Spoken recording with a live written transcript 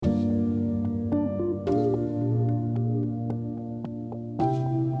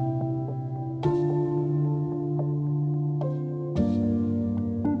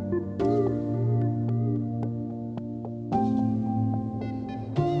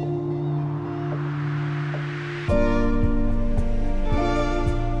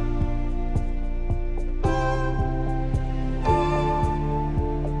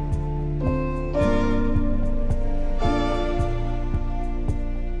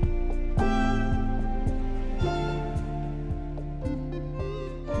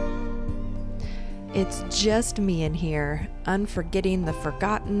It's just me in here, unforgetting the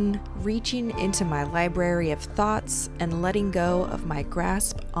forgotten, reaching into my library of thoughts and letting go of my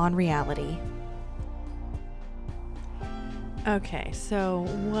grasp on reality. Okay, so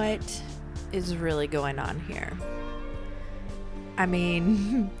what is really going on here? I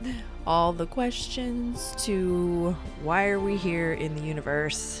mean, all the questions to why are we here in the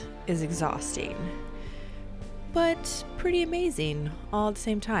universe is exhausting, but pretty amazing all at the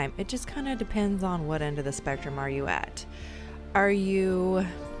same time. It just kind of depends on what end of the spectrum are you at. Are you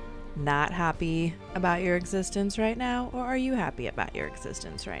not happy about your existence right now, or are you happy about your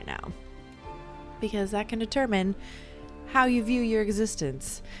existence right now? Because that can determine how you view your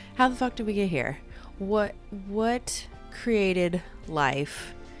existence. How the fuck did we get here? What created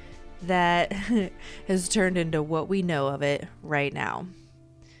life that has turned into what we know of it right now?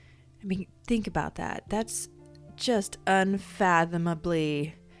 I mean, think about that. That's just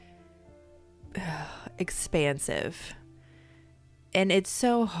unfathomably expansive. And it's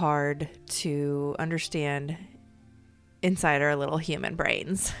so hard to understand inside our little human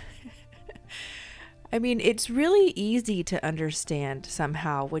brains. I mean, it's really easy to understand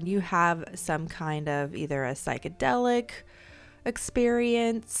somehow when you have some kind of either a psychedelic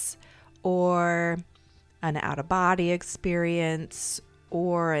experience or an out-of-body experience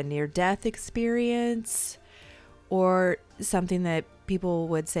or a near-death experience or something that people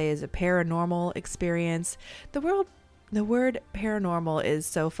would say is a paranormal experience. The word paranormal is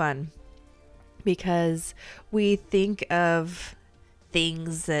so fun because we think of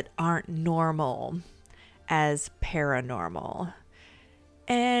things that aren't normal as paranormal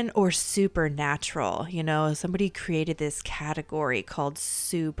or supernatural. You know, somebody created this category called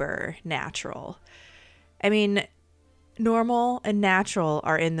supernatural. I mean, normal and natural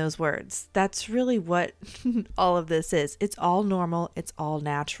are in those words. That's really what all of this is. It's all normal. It's all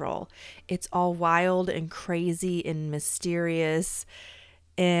natural. It's all wild and crazy and mysterious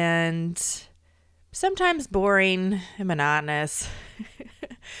and sometimes boring and monotonous.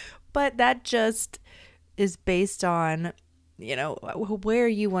 But that just is based on, you know, where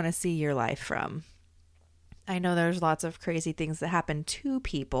you want to see your life from. I know there's lots of crazy things that happen to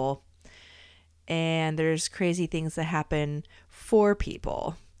people, and there's crazy things that happen for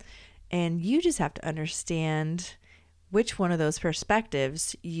people. And you just have to understand which one of those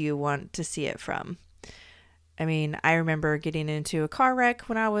perspectives you want to see it from. I mean, I remember getting into a car wreck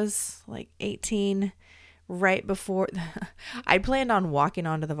when I was like 18, right before I planned on walking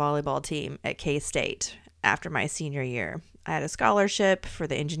onto the volleyball team at K-State after my senior year. I had a scholarship for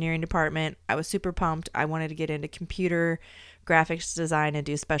the engineering department. I was super pumped. I wanted to get into computer graphics design and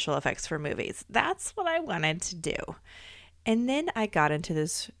do special effects for movies. That's what I wanted to do. And then I got into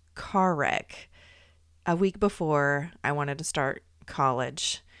this car wreck a week before I wanted to start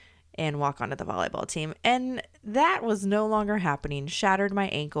college and walk onto the volleyball team. And that was no longer happening. Shattered my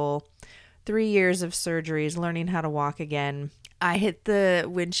ankle. 3 years of surgeries, learning how to walk again. I hit the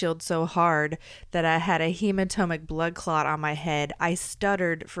windshield so hard that I had a hematomic blood clot on my head. I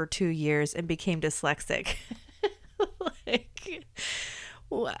stuttered for 2 years and became dyslexic.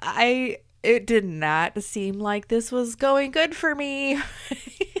 It did not seem like this was going good for me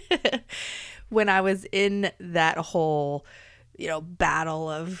when I was in that whole, battle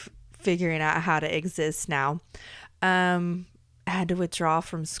of figuring out how to exist now. I had to withdraw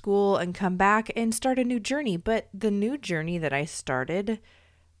from school and come back and start a new journey. But the new journey that I started,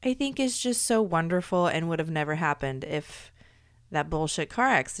 I think is just so wonderful and would have never happened if that bullshit car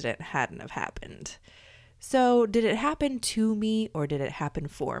accident hadn't have happened. So did it happen to me or did it happen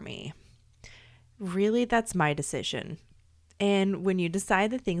for me? Really, that's my decision. And when you decide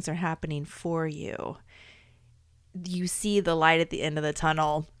that things are happening for you, you see the light at the end of the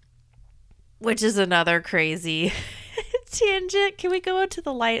tunnel, which is another crazy tangent. Can we go into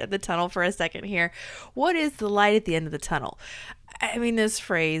the light of the tunnel for a second here? What is the light at the end of the tunnel? I mean, this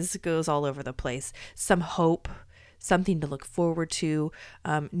phrase goes all over the place. Some hope, something to look forward to,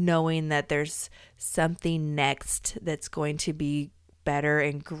 knowing that there's something next that's going to be better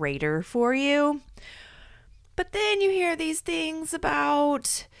and greater for you. But then you hear these things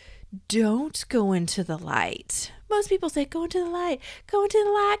about don't go into the light. Most people say, go into the light. Go into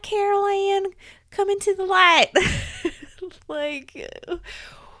the light, Carol Ann. Come into the light. Like,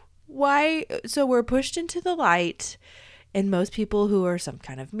 why? So we're pushed into the light, and most people who are some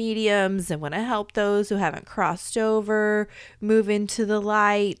kind of mediums and want to help those who haven't crossed over move into the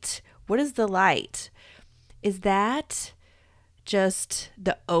light. What is the light? Is that just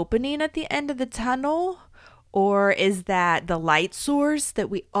the opening at the end of the tunnel? Or is that the light source that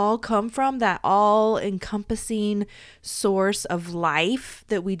we all come from, that all encompassing source of life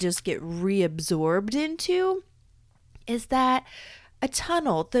that we just get reabsorbed into? Is that a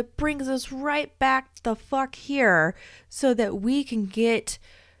tunnel that brings us right back the fuck here so that we can get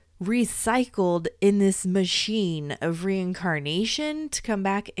recycled in this machine of reincarnation to come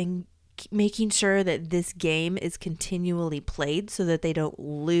back and making sure that this game is continually played so that they don't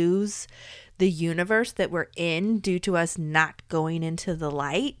lose the universe that we're in due to us not going into the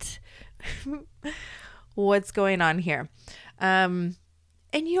light? What's going on here? And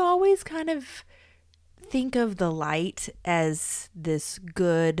you always kind of think of the light as this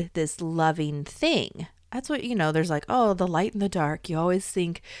good, this loving thing. That's what, there's like, oh, the light and the dark. You always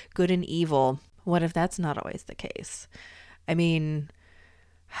think good and evil. What if that's not always the case? I mean,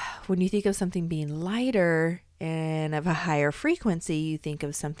 when you think of something being lighter and of a higher frequency, you think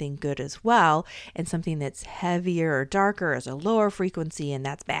of something good as well. And something that's heavier or darker is a lower frequency, and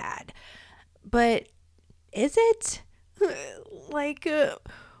that's bad. But is it?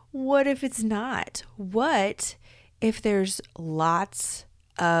 What if it's not? What if there's lots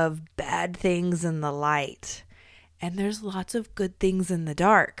of bad things in the light and there's lots of good things in the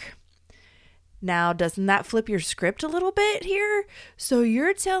dark? Now, doesn't that flip your script a little bit here? So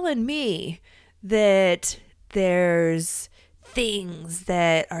you're telling me that there's things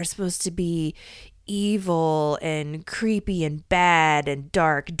that are supposed to be evil and creepy and bad and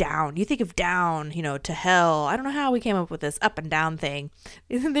dark down. You think of down, to hell. I don't know how we came up with this up and down thing.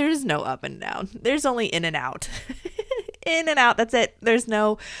 There's no up and down. There's only in and out. In and out. That's it. There's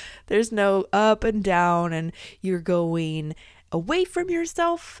no up and down, and you're going away from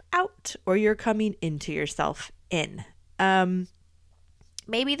yourself out, or you're coming into yourself in.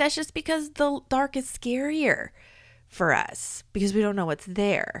 Maybe that's just because the dark is scarier for us because we don't know what's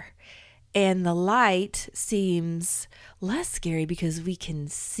there. And the light seems less scary because we can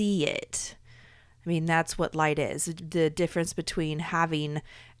see it. I mean, that's what light is. The difference between having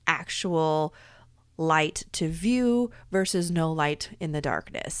actual light to view versus no light in the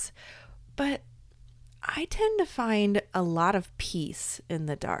darkness. But I tend to find a lot of peace in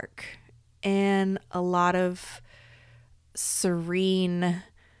the dark and a lot of serene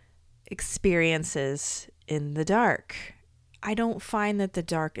experiences in the dark. I don't find that the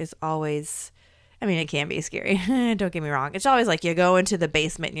dark is always, it can be scary. Don't get me wrong. It's always like you go into the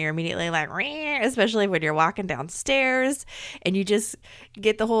basement and you're immediately like, especially when you're walking downstairs and you just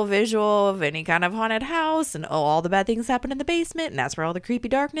get the whole visual of any kind of haunted house and all the bad things happen in the basement and that's where all the creepy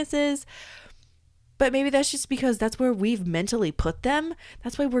darkness is. But maybe that's just because that's where we've mentally put them.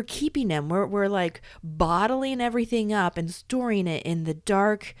 That's why we're keeping them. We're like bottling everything up and storing it in the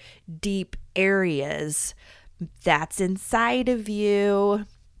dark, deep areas that's inside of you.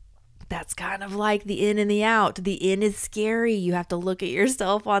 That's kind of like the in and the out. The in is scary. You have to look at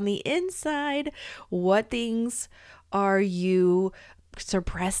yourself on the inside. What things are you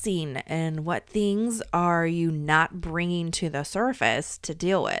suppressing and what things are you not bringing to the surface to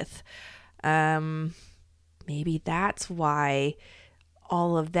deal with? Maybe that's why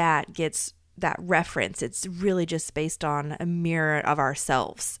all of that gets that reference. It's really just based on a mirror of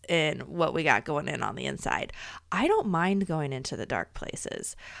ourselves and what we got going in on the inside. I don't mind going into the dark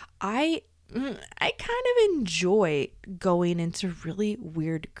places. I kind of enjoy going into really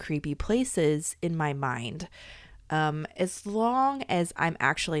weird, creepy places in my mind, as long as I'm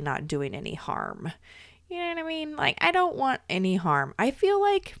actually not doing any harm. You know what I mean? Like, I don't want any harm. I feel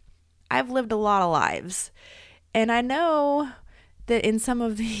like I've lived a lot of lives, and I know that in some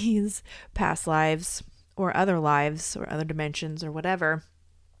of these past lives or other dimensions or whatever,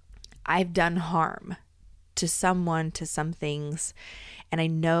 I've done harm to someone, to some things. And I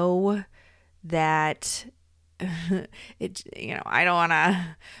know that I don't want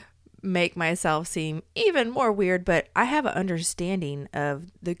to make myself seem even more weird, but I have an understanding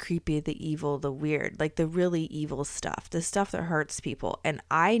of the creepy, the evil, the weird, like the really evil stuff, the stuff that hurts people. And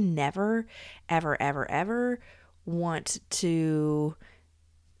I never, ever, ever, ever want to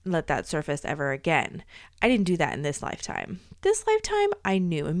let that surface ever again. I didn't do that in this lifetime. This lifetime, I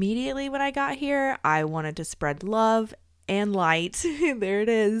knew immediately when I got here, I wanted to spread love and light. There it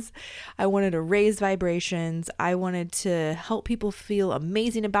is. I wanted to raise vibrations. I wanted to help people feel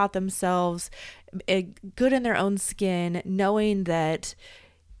amazing about themselves, good in their own skin, knowing that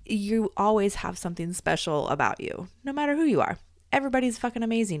you always have something special about you, no matter who you are. Everybody's fucking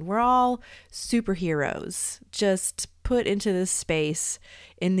amazing. We're all superheroes, just put into this space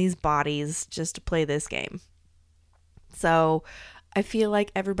in these bodies just to play this game. So I feel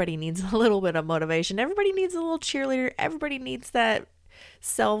like everybody needs a little bit of motivation. Everybody needs a little cheerleader. Everybody needs that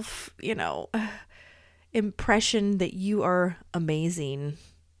self, impression that you are amazing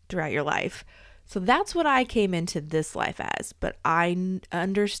throughout your life. So that's what I came into this life as, but I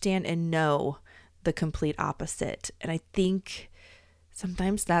understand and know the complete opposite. And I think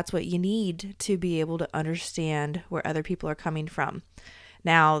sometimes that's what you need to be able to understand where other people are coming from.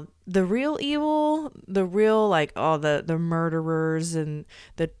 Now, the real evil, the real the murderers and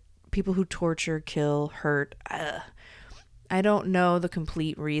the people who torture, kill, hurt, I don't know the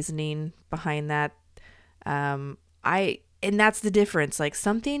complete reasoning behind that. And that's the difference. Like,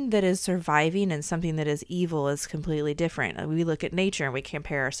 something that is surviving and something that is evil is completely different. We look at nature and we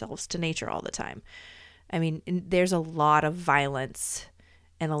compare ourselves to nature all the time. I mean, there's a lot of violence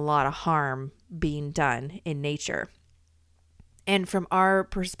and a lot of harm being done in nature. And from our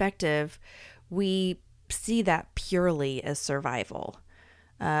perspective, we see that purely as survival.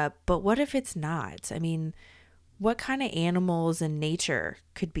 But what if it's not? I mean, what kind of animals in nature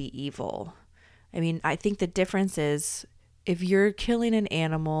could be evil? I mean, I think the difference is if you're killing an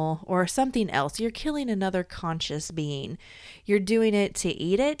animal or something else, you're killing another conscious being. You're doing it to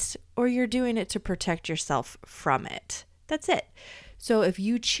eat it, or you're doing it to protect yourself from it. That's it. So if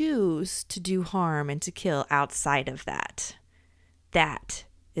you choose to do harm and to kill outside of that, that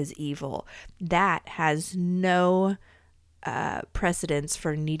is evil. That has no precedence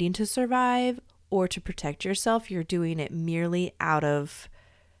for needing to survive or to protect yourself. You're doing it merely out of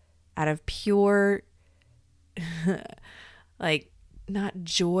pure like, not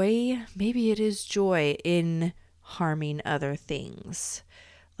joy, maybe it is joy in harming other things.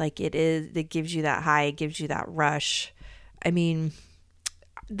 Like, it gives you that high, it gives you that rush. I mean,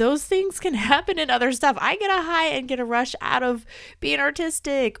 those things can happen in other stuff. I get a high and get a rush out of being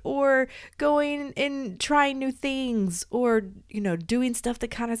artistic or going and trying new things, or, doing stuff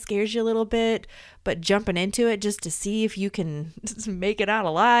that kind of scares you a little bit, but jumping into it just to see if you can make it out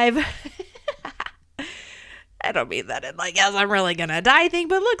alive. I don't mean that in yes, I'm really gonna die thing,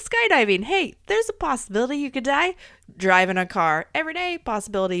 but look, skydiving. Hey, there's a possibility you could die. Driving a car every day,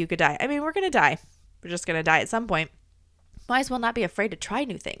 possibility you could die. I mean, we're gonna die. We're just gonna die at some point. Might as well not be afraid to try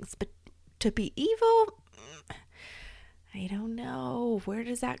new things. But to be evil, I don't know. Where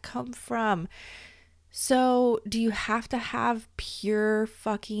does that come from? So, do you have to have pure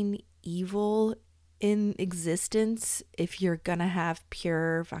fucking evil in existence if you're gonna have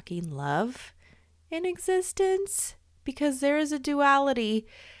pure fucking love in existence? Because there is a duality.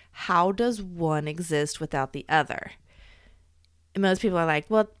 How does one exist without the other? And most people are like,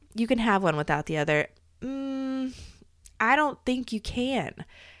 well, you can have one without the other. I don't think you can.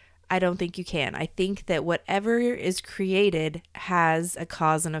 I think that whatever is created has a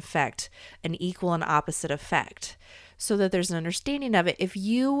cause and effect, an equal and opposite effect, so that there's an understanding of it. If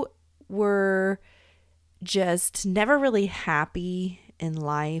you were just never really happy in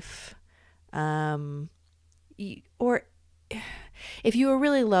life, or if you were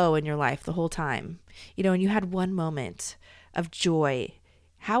really low in your life the whole time, and you had one moment of joy,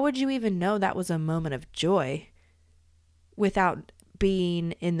 how would you even know that was a moment of joy without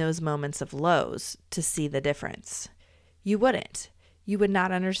being in those moments of lows to see the difference? You wouldn't. You would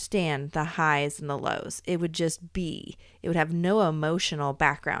not understand the highs and the lows. It would just be, it would have no emotional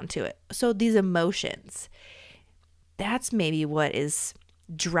background to it. So these emotions, that's maybe what is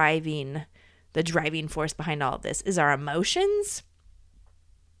driving the driving force behind all of this, is our emotions.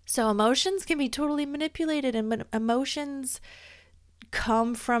 So emotions can be totally manipulated, and emotions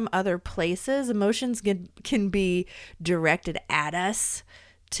come from other places. Emotions can be directed at us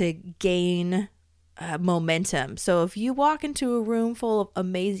to gain momentum. So if you walk into a room full of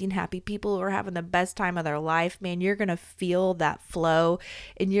amazing, happy people who are having the best time of their life, man, you're going to feel that flow,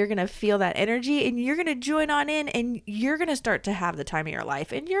 and you're going to feel that energy, and you're going to join on in, and you're going to start to have the time of your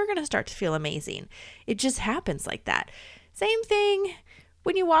life, and you're going to start to feel amazing. It just happens like that. Same thing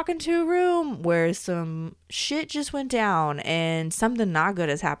when you walk into a room where some shit just went down and something not good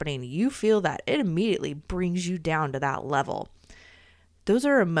is happening. You feel that. It immediately brings you down to that level. Those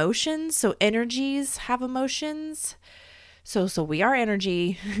are emotions. So energies have emotions. So we are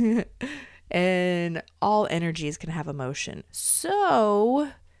energy and all energies can have emotion. So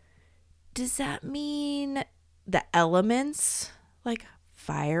does that mean the elements like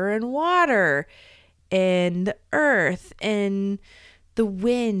fire and water and the earth and the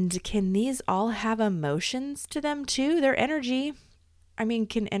wind, can these all have emotions to them too? They're energy. I mean,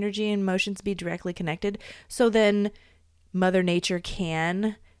 can energy and emotions be directly connected? So then Mother Nature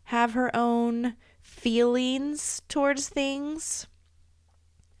can have her own feelings towards things.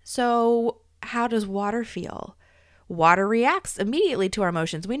 So how does water feel? Water reacts immediately to our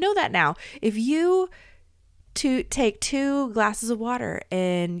emotions. We know that now. If you to take 2 glasses of water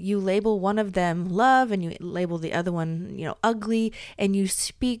and you label one of them love and you label the other one, ugly, and you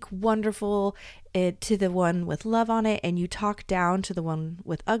speak wonderful to the one with love on it and you talk down to the one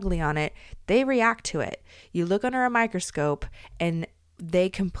with ugly on it, they react to it. You look under a microscope and they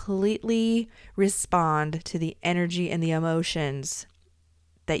completely respond to the energy and the emotions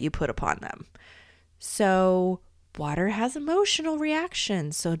that you put upon them. So water has emotional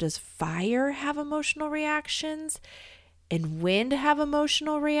reactions. So does fire have emotional reactions? And wind have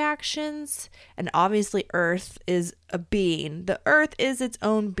emotional reactions? And obviously earth is a being. The earth is its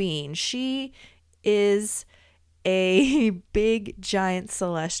own being. She is a big giant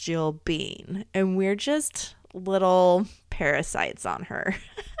celestial being. And we're just little parasites on her.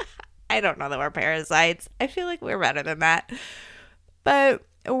 I don't know that we're parasites. I feel like we're better than that. But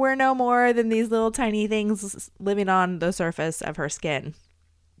we're no more than these little tiny things living on the surface of her skin.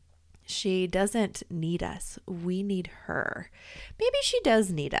 She doesn't need us. We need her. Maybe she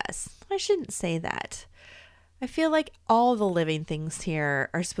does need us. I shouldn't say that. I feel like all the living things here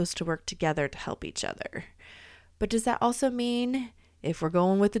are supposed to work together to help each other. But does that also mean, if we're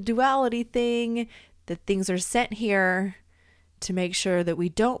going with the duality thing, that things are sent here to make sure that we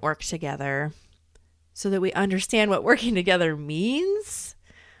don't work together so that we understand what working together means?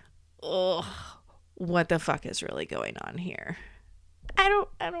 Ugh, what the fuck is really going on here? I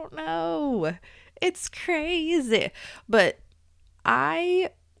don't know. It's crazy. But I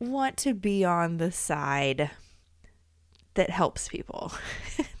want to be on the side that helps people.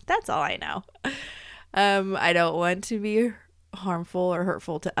 That's all I know. I don't want to be harmful or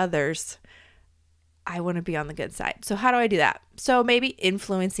hurtful to others. I want to be on the good side. So how do I do that? So maybe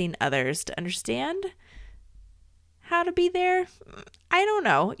influencing others to understand how to be there. I don't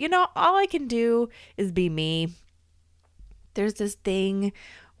know. All I can do is be me. There's this thing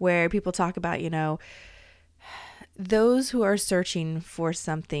where people talk about, those who are searching for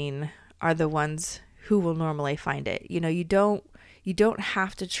something are the ones who will normally find it. You don't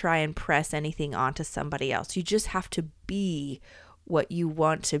have to try and press anything onto somebody else. You just have to be what you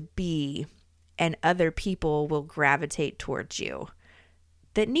want to be, and other people will gravitate towards you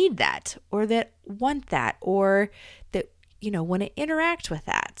that need that or that want that or that, want to interact with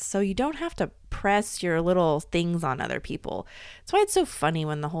that. So you don't have to press your little things on other people. That's why it's so funny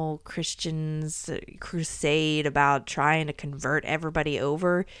when the whole Christians crusade about trying to convert everybody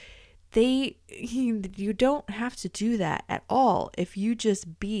over. You don't have to do that at all. If you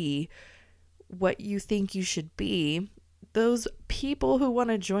just be what you think you should be, those people who want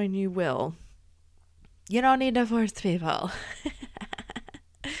to join you will. You don't need to force people.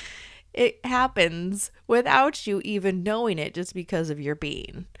 It happens without you even knowing it, just because of your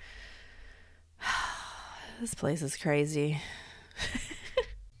being. This place is crazy.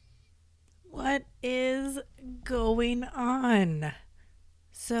 What is going on?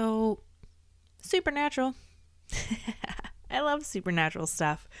 So, supernatural. I love supernatural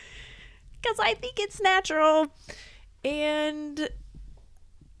stuff because I think it's natural. And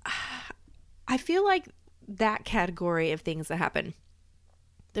I feel like that category of things that happen,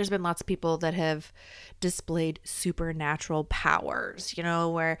 there's been lots of people that have displayed supernatural powers,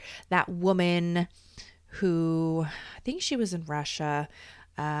 where that woman who, I think she was in Russia,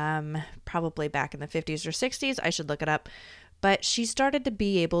 probably back in the 50s or 60s. I should look it up. But she started to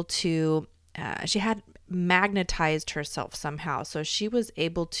be able to, she had magnetized herself somehow. So she was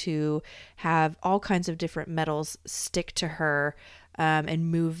able to have all kinds of different metals stick to her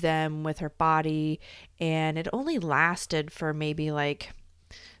and move them with her body. And it only lasted for maybe like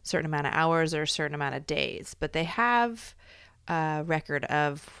certain amount of hours or a certain amount of days, but they have a record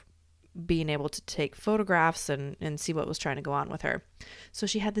of being able to take photographs and see what was trying to go on with her. So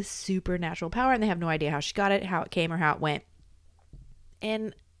she had this supernatural power and they have no idea how she got it, how it came, or how it went.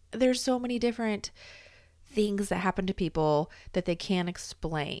 And there's so many different things that happen to people that they can't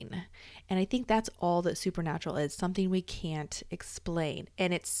explain. And I think that's all that supernatural is, something we can't explain.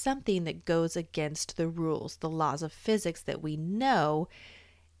 And it's something that goes against the rules, the laws of physics that we know.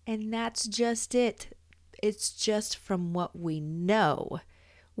 And that's just it. It's just from what we know.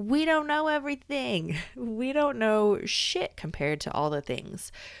 We don't know everything. We don't know shit compared to all the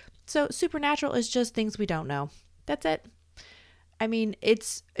things. So supernatural is just things we don't know. That's it. I mean,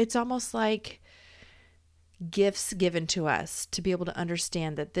 it's almost like gifts given to us to be able to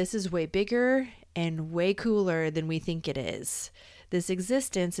understand that this is way bigger and way cooler than we think it is. This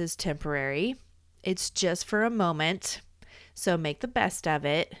existence is temporary. It's just for a moment. So make the best of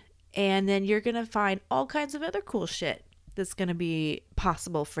it. And then you're going to find all kinds of other cool shit that's going to be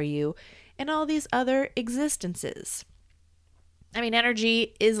possible for you in all these other existences. I mean,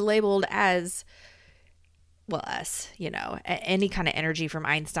 energy is labeled as well, us, any kind of energy from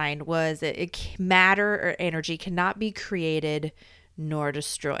Einstein was matter or energy cannot be created nor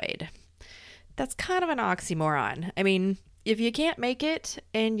destroyed. That's kind of an oxymoron. I mean, if you can't make it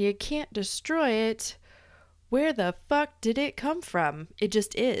and you can't destroy it, where the fuck did it come from? It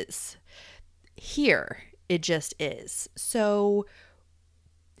just is. Here, it just is. So,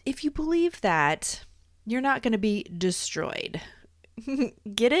 if you believe that, you're not going to be destroyed.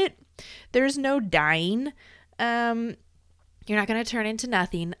 Get it? There's no dying. You're not going to turn into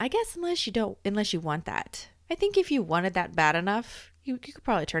nothing. I guess unless you want that. I think if you wanted that bad enough, you could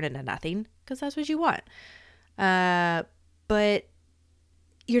probably turn into nothing because that's what you want. But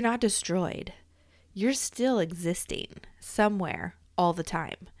you're not destroyed. You're still existing somewhere all the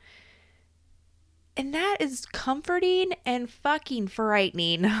time. And that is comforting and fucking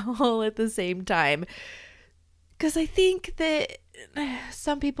frightening all at the same time. Because I think that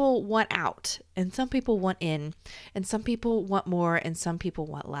some people want out and some people want in and some people want more and some people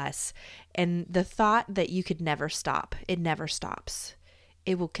want less. And the thought that you could never stop, it never stops.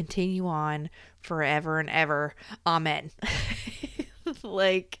 It will continue on forever and ever. Amen.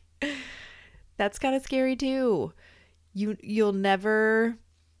 Like, that's kind of scary too. You'll never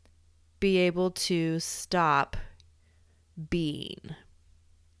be able to stop being.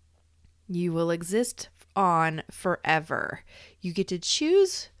 You will exist on forever. You get to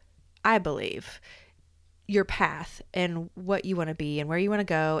choose, I believe, your path and what you want to be and where you want to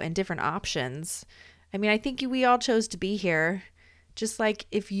go and different options. I mean, I think we all chose to be here. Just like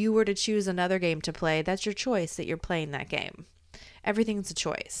if you were to choose another game to play, that's your choice that you're playing that game. Everything's a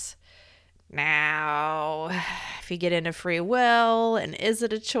choice. Now, if you get into free will and is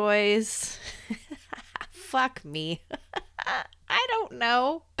it a choice? Fuck me. I don't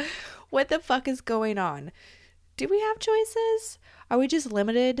know. What the fuck is going on? Do we have choices? Are we just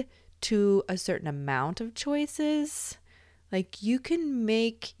limited to a certain amount of choices? Like you can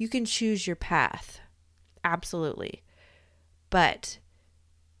choose your path. Absolutely. But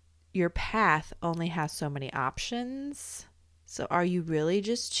your path only has so many options. So are you really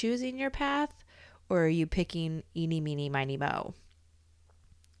just choosing your path or are you picking eeny, meeny, miny, mo?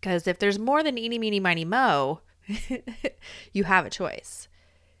 Because if there's more than eeny, meeny, miny, mo, you have a choice.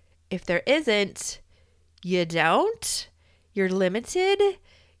 If there isn't, you don't. You're limited.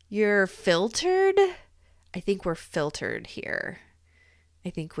 You're filtered. I think we're filtered here. I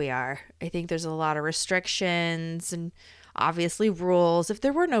think we are. I think there's a lot of restrictions and obviously rules. If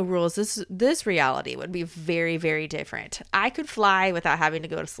there were no rules, this reality would be very, very different. I could fly without having to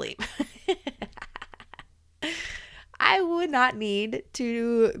go to sleep. I would not need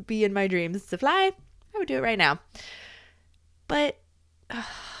to be in my dreams to fly. I would do it right now. But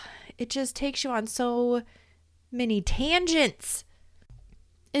it just takes you on so many tangents.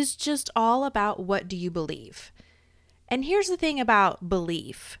 It's just all about what do you believe. And here's the thing about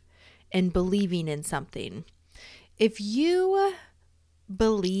belief and believing in something. If you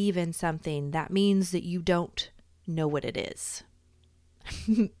believe in something, that means that you don't know what it is.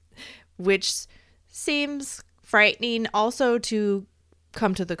 Which seems frightening also to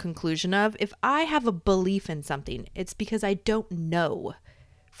come to the conclusion of. If I have a belief in something, it's because I don't know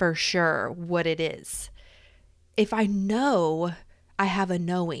for sure what it is. If I know, I have a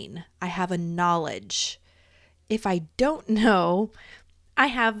knowing. I have a knowledge. If I don't know, I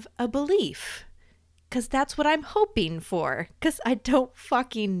have a belief. Because that's what I'm hoping for. Because I don't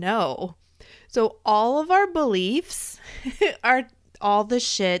fucking know. So all of our beliefs are all the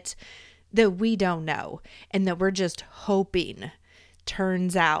shit that we don't know. And that we're just hoping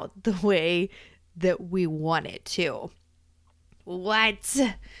turns out the way that we want it to. What?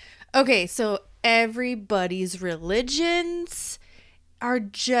 Okay, so everybody's religions are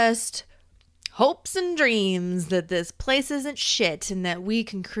just hopes and dreams that this place isn't shit and that we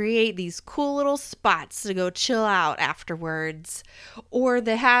can create these cool little spots to go chill out afterwards, or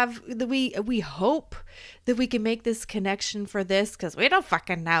we hope that we can make this connection for this because we don't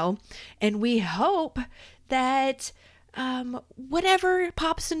fucking know, and we hope that whatever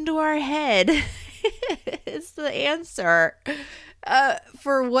pops into our head is the answer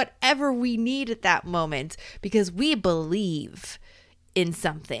for whatever we need at that moment because we believe in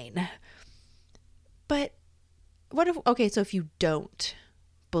something. But so if you don't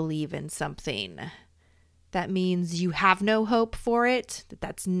believe in something, that means you have no hope for it,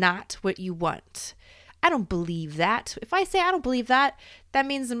 that's not what you want. I don't believe that. If I say I don't believe that, that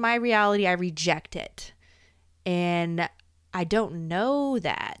means in my reality, I reject it. And I don't know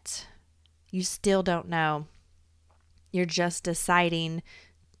that. You still don't know. You're just deciding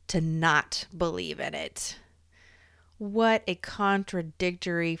to not believe in it. What a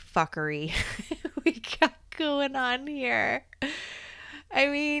contradictory fuckery we got going on here? I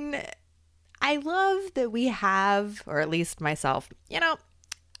mean, I love that we have, or at least myself,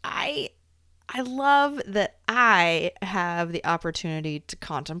 I love that I have the opportunity to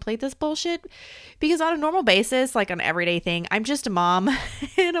contemplate this bullshit, because on a normal basis, like on an everyday thing, I'm just a mom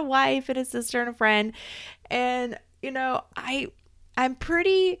and a wife and a sister and a friend. And, I'm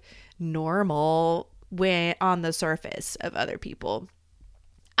pretty normal when on the surface of other people.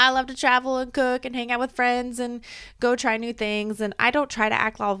 I love to travel and cook and hang out with friends and go try new things. And I don't try to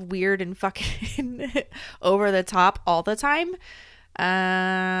act all weird and fucking over the top all the time.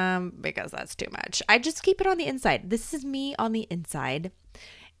 Because that's too much. I just keep it on the inside. This is me on the inside.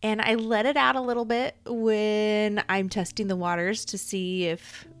 And I let it out a little bit when I'm testing the waters to see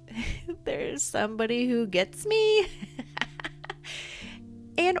if there's somebody who gets me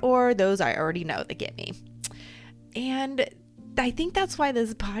and or those I already know that get me. And I think that's why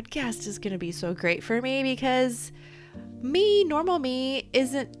this podcast is going to be so great for me, because normal me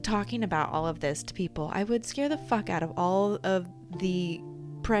isn't talking about all of this to people. I would scare the fuck out of all of the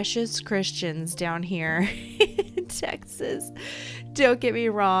precious Christians down here in Texas. Don't get me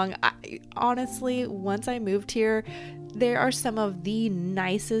wrong. Honestly, once I moved here, there are some of the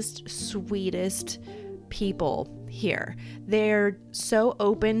nicest, sweetest people here. They're so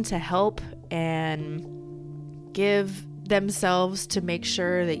open to help and give themselves to make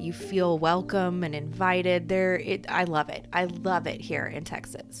sure that you feel welcome and invited. I love it. I love it here in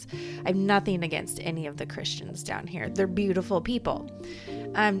Texas. I have nothing against any of the Christians down here. They're beautiful people.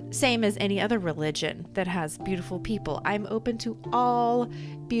 Same as any other religion that has beautiful people. I'm open to all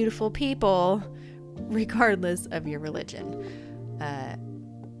beautiful people, regardless of your religion.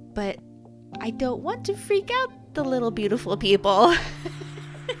 But I don't want to freak out the little beautiful people.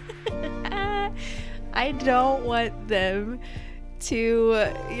 I don't want them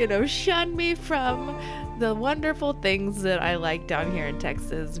to, shun me from the wonderful things that I like down here in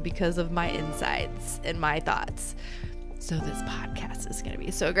Texas because of my insights and my thoughts. So this podcast is going to be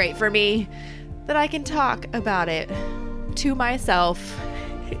so great for me that I can talk about it to myself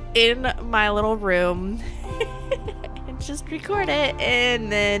in my little room and just record it and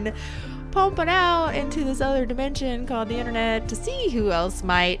then pump it out into this other dimension called the internet to see who else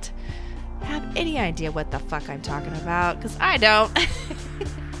might have any idea what the fuck I'm talking about, because I don't.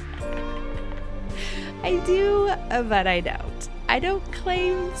 I do, but I don't. I don't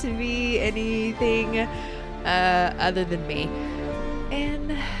claim to be anything other than me.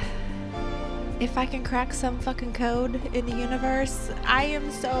 And if I can crack some fucking code in the universe, I am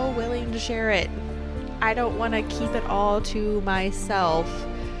so willing to share it. I don't want to keep it all to myself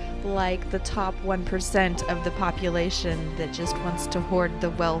like the top 1% of the population that just wants to hoard the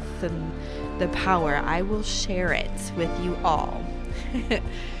wealth and the power. I will share it with you all.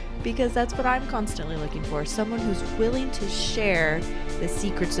 Because that's what I'm constantly looking for. Someone who's willing to share the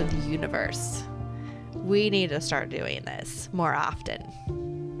secrets of the universe. We need to start doing this more often.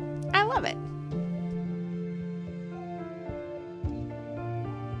 I love it.